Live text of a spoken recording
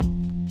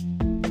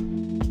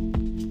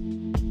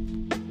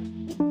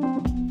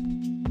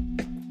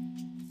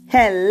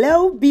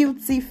Hello,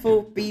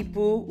 beautiful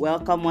people.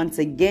 Welcome once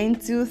again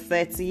to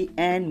 30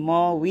 and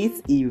More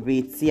with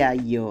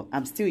Iretiayo.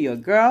 I'm still your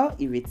girl,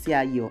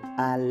 Iretiayo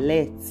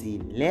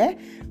Aletile.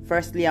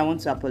 Firstly, I want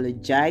to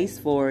apologize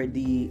for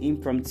the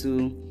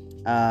impromptu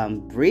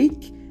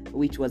break,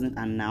 which wasn't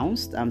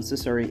announced. I'm so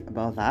sorry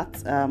about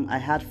that. I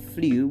had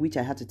flu, which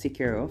I had to take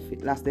care of.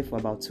 It lasted for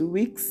about 2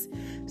 weeks,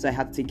 so I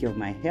had to take care of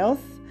my health.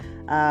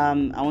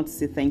 I want to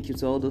say thank you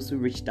to all those who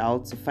reached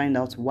out to find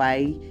out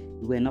why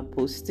we're not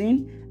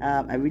posting.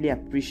 I really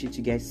appreciate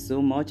you guys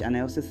so much, and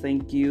I also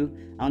want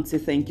to say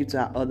thank you to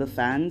our other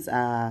fans,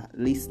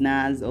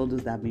 listeners, all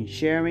those that have been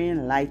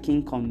sharing,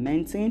 liking,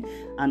 commenting,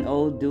 and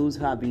all those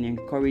who have been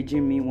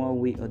encouraging me one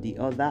way or the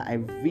other. I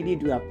really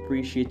do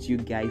appreciate you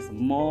guys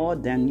more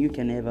than you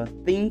can ever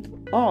think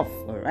of.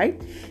 All right,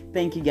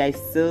 thank you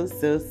guys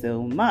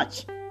so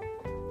much.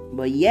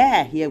 But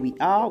yeah, here we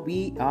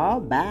are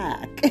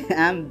back.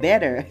 I'm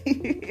better.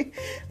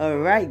 All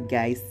right,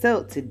 guys.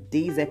 So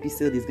today's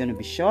episode is going to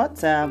be short,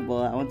 but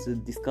I want to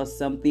discuss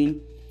something,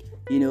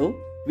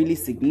 really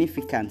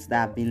significant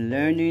that I've been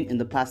learning in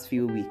the past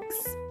few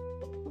weeks.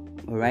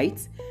 All right.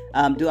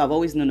 Though I've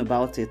always known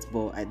about it,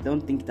 but I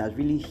don't think that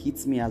really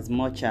hits me as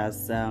much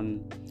as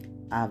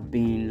I've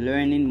been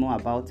learning more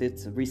about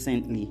it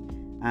recently.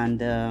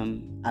 And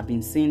I've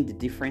been seeing the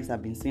difference.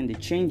 I've been seeing the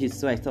changes.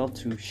 So I thought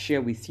to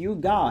share with you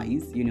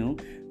guys,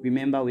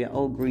 remember we are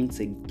all growing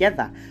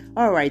together.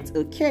 All right.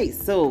 Okay.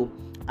 So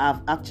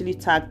I've actually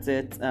tagged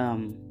it,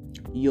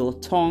 Your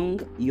Tongue,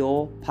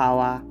 Your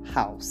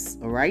Powerhouse.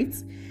 All right.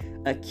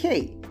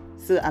 Okay.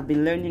 So I've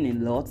been learning a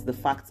lot. The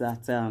fact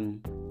that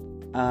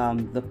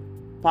the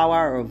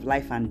power of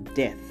life and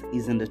death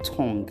is in the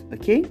tongue.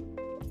 Okay.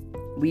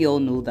 We all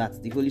know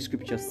that the Holy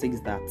Scripture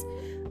says that.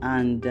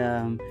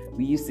 And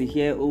we used to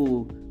hear,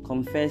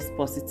 confess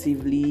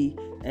positively,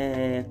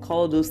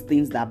 call those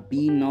things that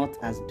be not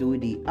as though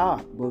they are.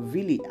 But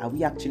really, are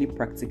we actually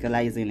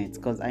practicalizing it?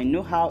 Because I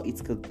know how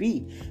it could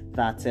be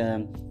that,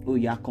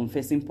 you are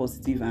confessing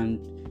positive, and,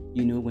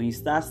 when you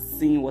start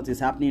seeing what is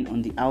happening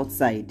on the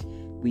outside,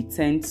 we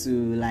tend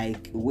to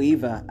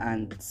waver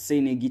and say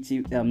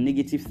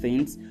negative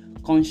things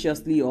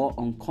consciously or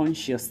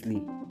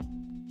unconsciously.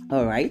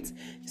 All right.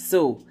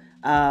 So,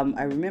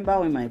 I remember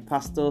when my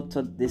pastor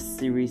taught this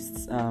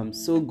series,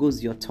 So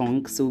Goes Your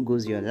Tongue, So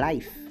Goes Your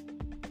Life.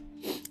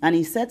 And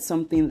he said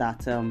something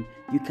that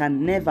you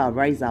can never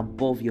rise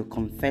above your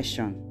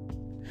confession.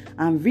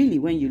 And really,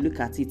 when you look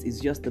at it,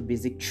 it's just the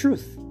basic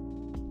truth.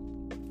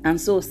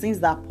 And so since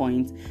that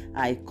point,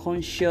 I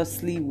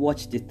consciously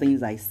watch the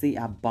things I say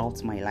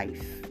about my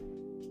life.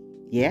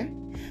 Yeah?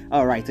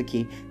 All right,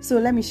 okay. So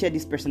let me share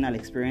this personal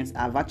experience.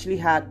 I've actually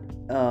had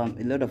a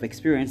lot of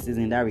experiences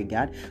in that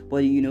regard,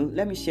 but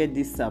let me share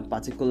this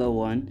particular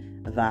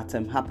one that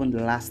happened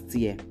last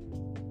year.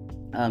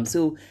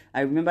 So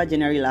I remember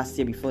January last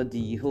year, before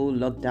the whole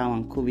lockdown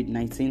and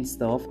COVID-19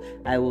 stuff,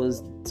 I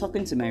was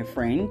talking to my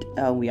friend.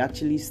 We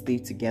actually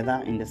stayed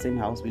together in the same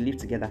house. We lived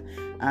together,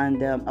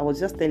 and I was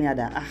just telling her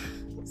that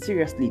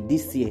seriously,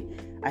 this year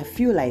I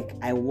feel like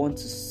I want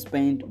to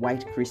spend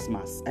white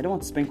Christmas. I don't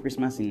want to spend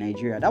Christmas in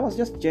Nigeria. That was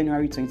just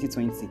January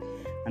 2020,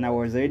 and I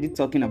was already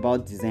talking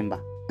about December.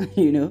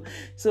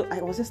 So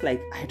I was just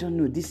like, I don't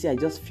know, this year I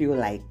just feel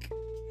like,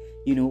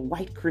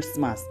 white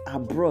Christmas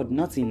abroad,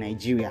 not in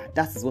Nigeria.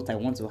 That is what I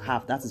want to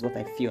have. That is what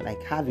I feel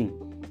like having.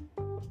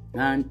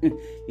 And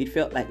it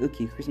felt like,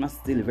 okay, Christmas is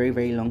still a very,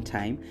 very long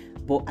time,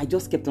 but I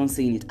just kept on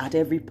saying it at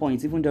every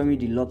point. Even during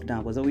the lockdown,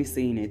 I was always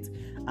saying it.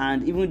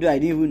 And even though I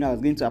didn't even know I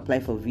was going to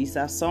apply for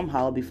visa,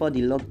 somehow before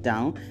the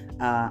lockdown,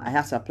 I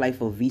had to apply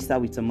for visa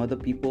with some other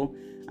people,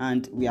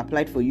 and we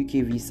applied for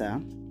UK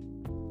visa.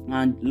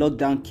 And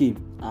lockdown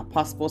came. Our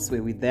passports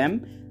were with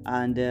them,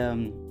 and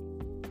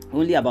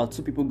only about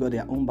 2 people got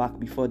their own back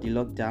before the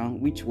lockdown,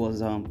 which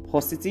was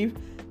positive.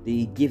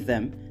 They gave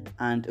them,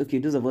 and okay,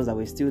 those of us that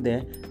were still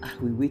there,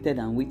 we waited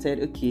and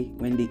waited. Okay,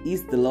 when they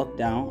eased the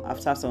lockdown,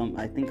 after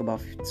I think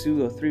about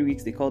 2 or 3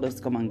 weeks, they called us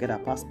to come and get our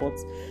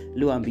passports.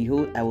 Lo and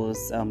behold, I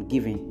was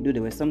given. Though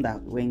there were some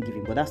that weren't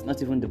given, but that's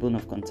not even the bone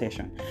of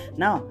contention.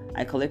 Now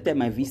I collected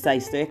my visa. I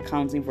started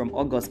counting from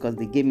August, because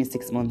they gave me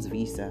 6 months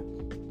visa.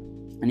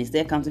 And it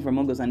started counting from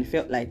August, and it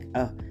felt like,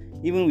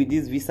 even with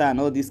this visa and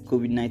all this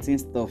COVID-19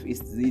 stuff,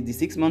 the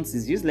 6 months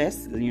is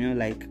useless. You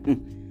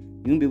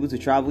won't be able to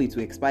travel, it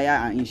will expire,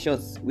 and in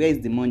short, where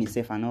is the money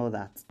safe and all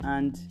that?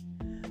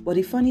 But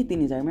the funny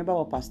thing is, I remember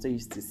what pastor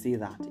used to say,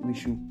 that we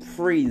should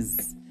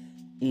praise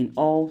in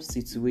all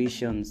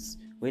situations,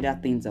 whether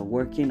things are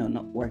working or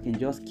not working.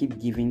 Just keep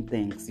giving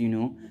thanks,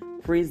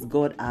 praise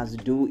God as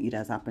though it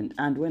has happened.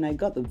 And when I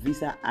got the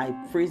visa, I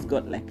praised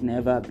God like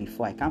never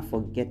before. I can't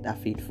forget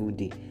that fateful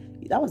day.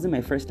 That wasn't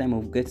my first time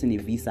of getting a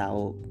visa,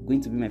 or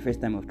going to be my first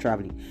time of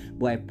traveling,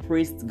 but I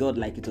praised God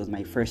like it was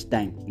my first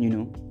time,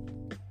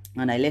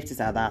 and I left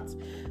it at that.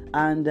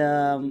 And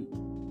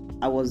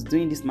I was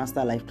doing this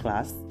Master Life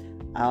class.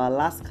 Our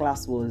last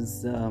class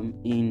was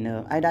in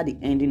either the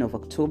ending of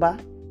October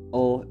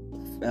or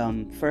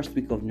first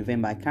week of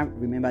November. I can't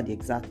remember the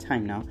exact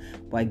time now,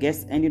 but I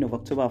guess ending of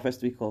October or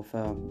first week of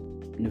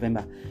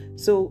November.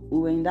 So we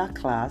were in that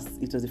class.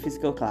 It was a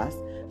physical class.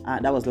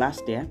 That was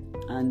last year,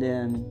 and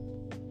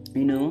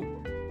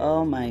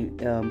all my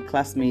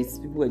classmates,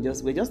 people were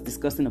just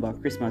discussing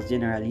about Christmas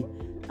generally.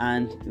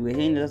 And we were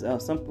hearing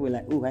some people were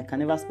like, oh, I can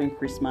never spend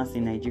Christmas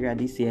in Nigeria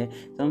this year.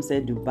 Some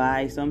said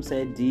Dubai, some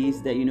said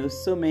this, that,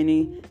 so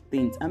many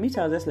things. And me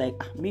too, I was just like,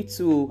 me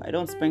too. I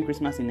don't spend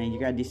Christmas in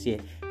Nigeria this year.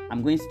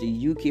 I'm going to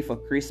the UK for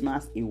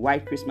Christmas, a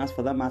white Christmas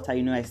for that matter.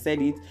 I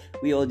said it.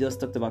 We all just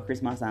talked about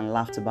Christmas and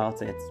laughed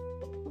about it.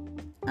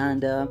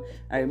 And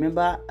I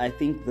remember, I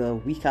think the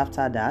week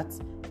after that,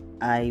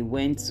 I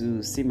went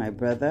to see my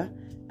brother.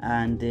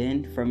 And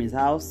then from his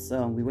house,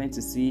 we went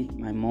to see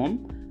my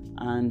mom.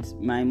 And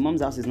my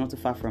mom's house is not too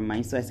far from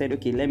mine. So I said,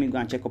 okay, let me go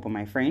and check up on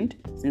my friend.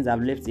 Since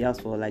I've left the house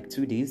for like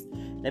 2 days,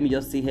 let me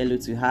just say hello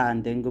to her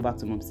and then go back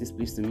to Mom's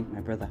place to meet my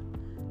brother.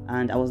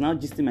 And I was now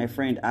gisting my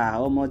friend,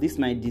 this is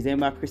my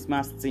December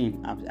Christmas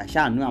thing. I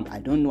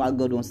don't know how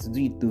God wants to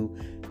do it though.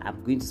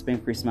 I'm going to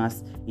spend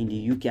Christmas in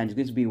the UK and it's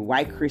going to be a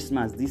white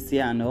Christmas this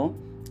year and all.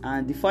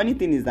 And the funny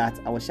thing is that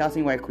I was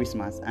shouting white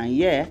Christmas. And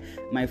yeah,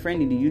 my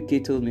friend in the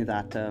UK told me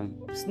that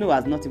snow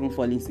has not even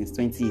fallen since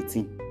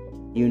 2018,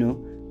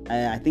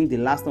 I think the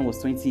last one was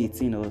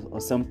 2018 or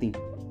something.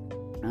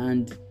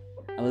 And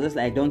I was just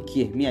like, I don't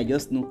care. Me, I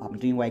just know I'm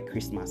doing white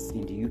Christmas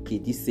in the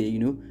UK this year,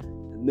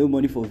 no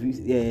money for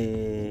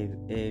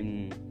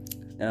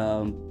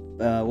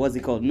what's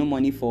it called? No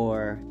money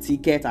for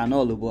ticket and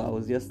all, but I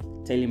was just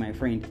telling my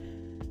friend.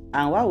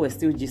 And while we're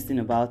still gisting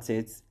about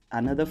it,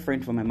 another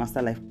friend from my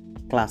Master Life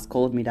class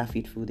called me that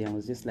fateful day and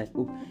was just like,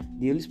 oh,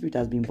 the Holy Spirit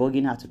has been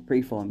bugging her to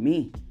pray for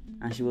me.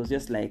 And she was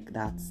just like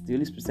that. The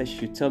Holy Spirit said she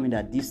should tell me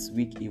that this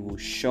week it will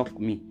shock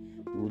me.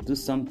 It will do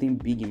something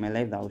big in my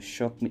life that will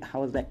shock me. I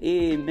was like,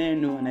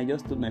 amen. No. And I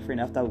just told my friend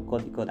after we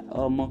called the call,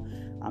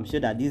 I'm sure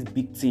that this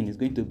big thing is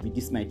going to be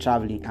this my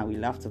traveling. And we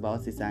laughed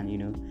about it.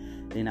 And,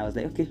 then I was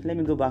like, okay, let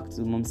me go back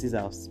to Mom's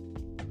house.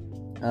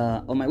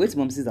 On my way to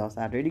Mom's house,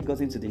 I had already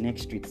gotten to the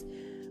next street.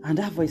 And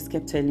that voice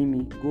kept telling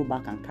me, go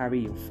back and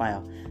carry your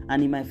file.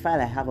 And in my file,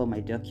 I have all my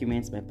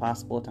documents, my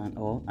passport and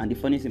all. And the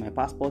funny thing, my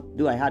passport,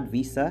 though I had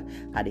visa,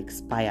 had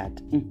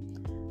expired.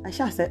 I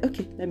said,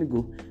 okay, let me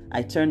go.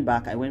 I turned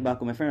back. I went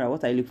back with my friend.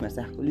 What are you looking for? I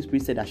said, Holy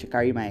Spirit said I should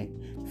carry my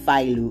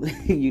file,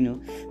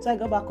 So I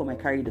got back home. I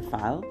carried the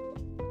file.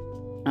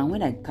 And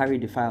when I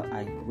carried the file,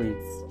 I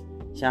went.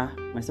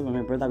 Myself and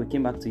my brother, we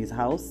came back to his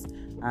house.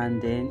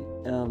 And then,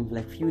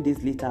 like a few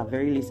days later,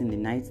 very late in the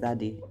night that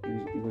day,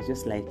 it was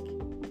just like,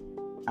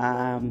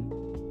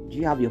 do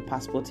you have your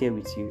passport here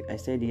with you? I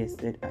said yes.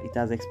 Said it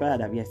has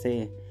expired. I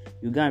said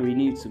you go and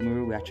renew it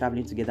tomorrow. We are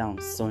traveling together on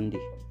Sunday.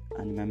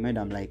 And in my mind,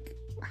 I'm like,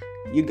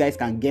 you guys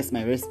can guess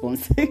my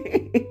response.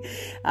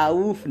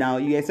 Oof! Now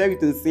you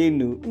expect me to say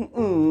no.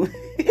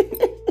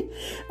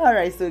 All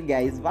right, so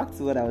guys, back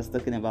to what I was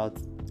talking about.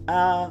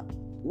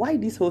 Why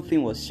this whole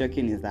thing was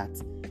shocking is that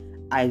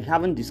I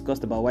haven't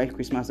discussed about white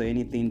Christmas or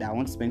anything that I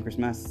want to spend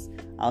Christmas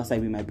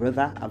outside with my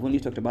brother. I've only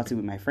talked about it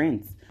with my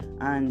friends.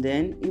 And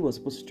then he was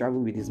supposed to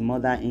travel with his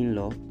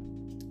mother-in-law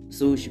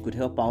so she could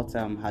help out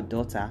her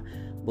daughter.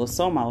 But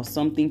somehow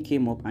something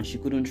came up and she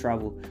couldn't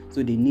travel.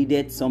 So they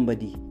needed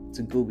somebody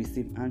to go with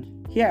him.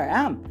 And here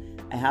I am.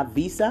 I have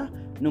visa,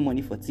 no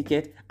money for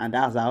ticket. And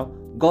that's how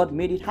God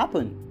made it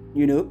happen,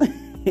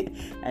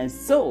 And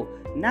so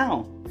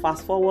now,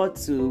 fast forward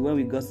to when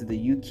we got to the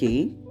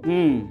UK.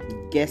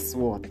 Guess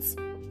what?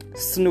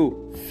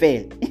 Snow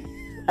fell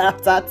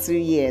after 2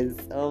 years.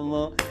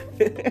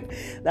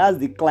 That's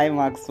the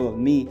climax for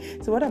me.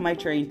 So what am I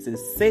trying to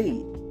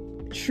say?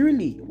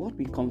 Truly, what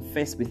we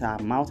confess with our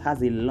mouth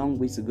has a long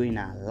way to go in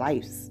our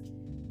lives.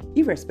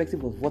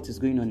 Irrespective of what is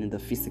going on in the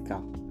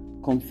physical,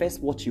 confess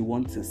what you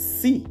want to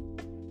see.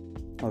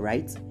 All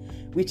right?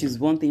 Which is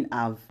one thing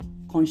I've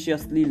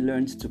consciously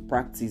learned to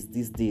practice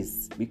these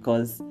days,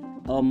 because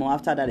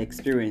after that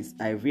experience,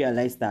 I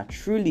realized that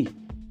truly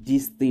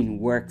this thing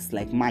works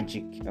like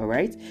magic. All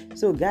right,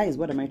 so guys,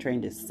 what am I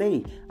trying to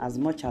say? As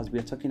much as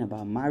we're talking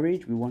about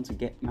marriage, we want to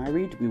get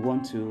married, we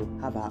want to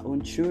have our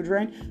own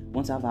children, we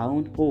want to have our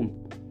own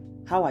home.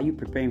 How are you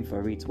preparing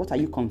for it? What are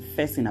you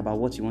confessing about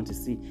what you want to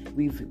see?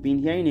 We've been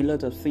hearing a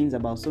lot of things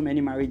about so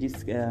many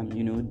marriages,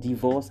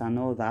 divorce and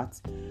all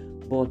that.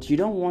 But you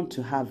don't want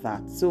to have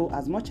that. So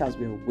as much as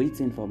we're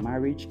waiting for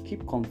marriage,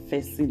 keep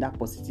confessing that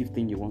positive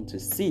thing you want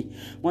to see.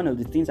 One of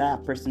the things I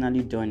have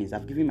personally done is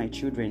I've given my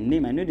children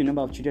name. I know the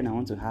number of children I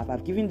want to have.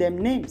 I've given them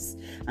names.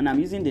 And I'm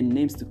using the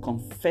names to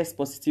confess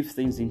positive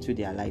things into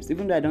their lives.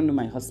 Even though I don't know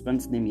my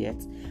husband's name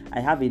yet, I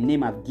have a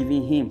name I've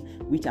given him,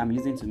 which I'm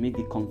using to make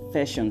the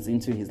confessions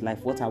into his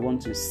life, what I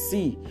want to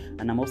see.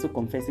 And I'm also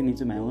confessing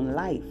into my own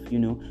life,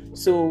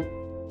 So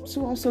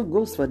also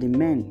goes for the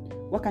men.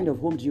 What kind of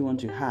home do you want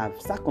to have?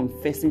 Start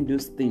confessing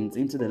those things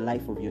into the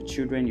life of your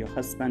children, your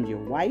husband, your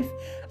wife.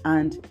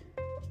 And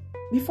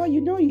before you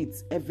know it,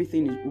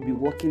 everything will be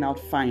working out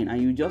fine.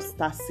 And you just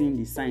start seeing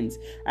the signs.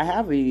 I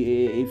have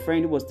a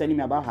friend who was telling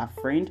me about her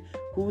friend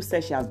who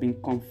said she has been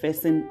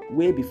confessing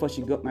way before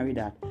she got married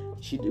that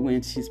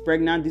when she's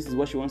pregnant, this is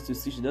what she wants to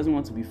see. She doesn't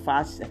want to be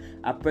fat.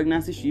 Her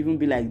pregnancy should even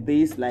be like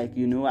this, like,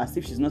 as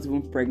if she's not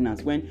even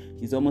pregnant. When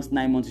it's almost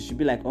 9 months, it should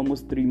be like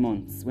almost 3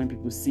 months when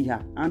people see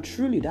her. And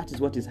truly, that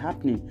is what is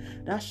happening.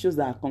 That shows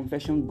that her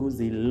confession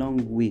goes a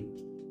long way.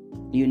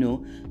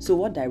 So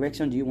what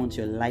direction do you want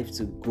your life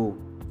to go?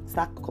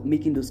 Start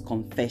making those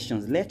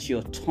confessions. Let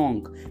your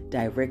tongue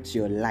direct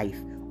your life.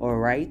 All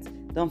right?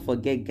 Don't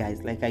forget,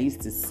 guys, like I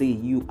used to say,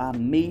 you are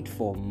made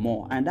for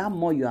more. And that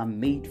more you are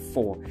made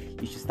for,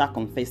 you should start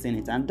confessing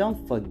it. And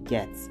don't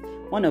forget,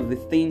 one of the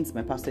things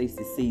my pastor used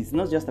to say is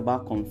not just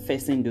about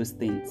confessing those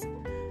things.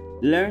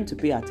 Learn to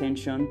pay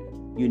attention,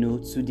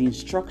 to the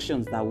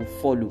instructions that will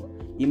follow.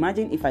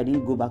 Imagine if I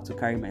didn't go back to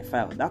carry my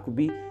file. That could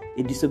be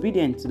a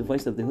disobedience to the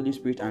voice of the Holy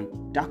Spirit, and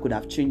that could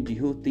have changed the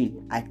whole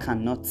thing. I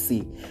cannot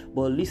say.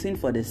 But listen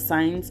for the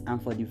signs and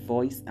for the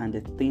voice and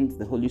the things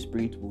the Holy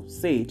Spirit will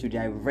say to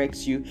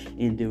direct you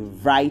in the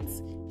right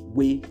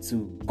way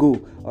to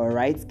go. All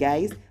right,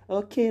 guys?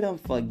 Okay,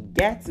 don't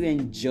forget to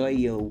enjoy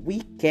your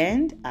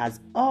weekend as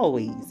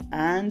always.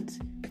 And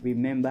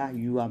remember,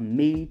 you are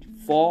made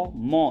for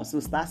more. So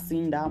start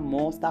seeing that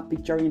more, start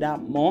picturing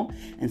that more,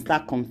 and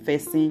start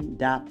confessing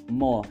that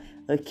more.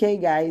 Okay,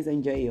 guys,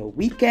 enjoy your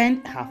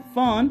weekend. Have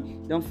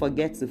fun. Don't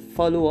forget to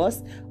follow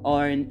us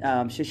on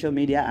social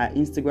media. Our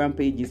Instagram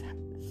page is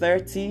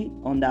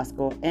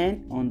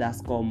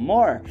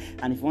 30_n_more.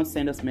 And if you want to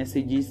send us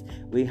messages,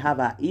 we have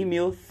our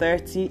email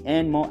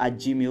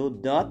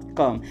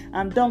 30nmore@gmail.com.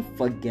 And don't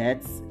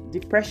forget,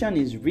 depression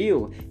is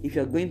real. If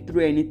you're going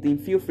through anything,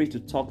 feel free to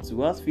talk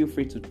to us. Feel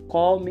free to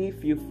call me.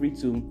 Feel free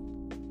to,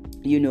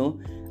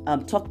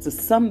 talk to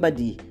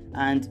somebody.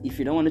 And if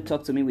you don't want to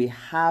talk to me, we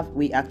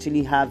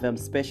actually have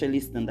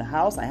specialists in the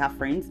house. I have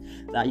friends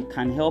that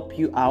can help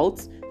you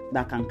out,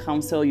 that can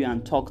counsel you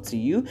and talk to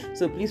you.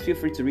 So please feel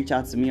free to reach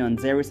out to me on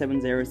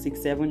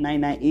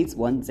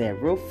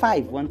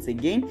 07067998105. Once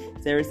again,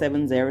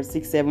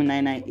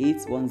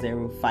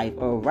 07067998105.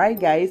 All right,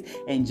 guys,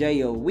 enjoy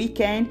your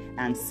weekend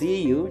and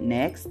see you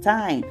next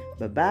time.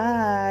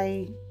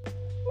 Bye-bye.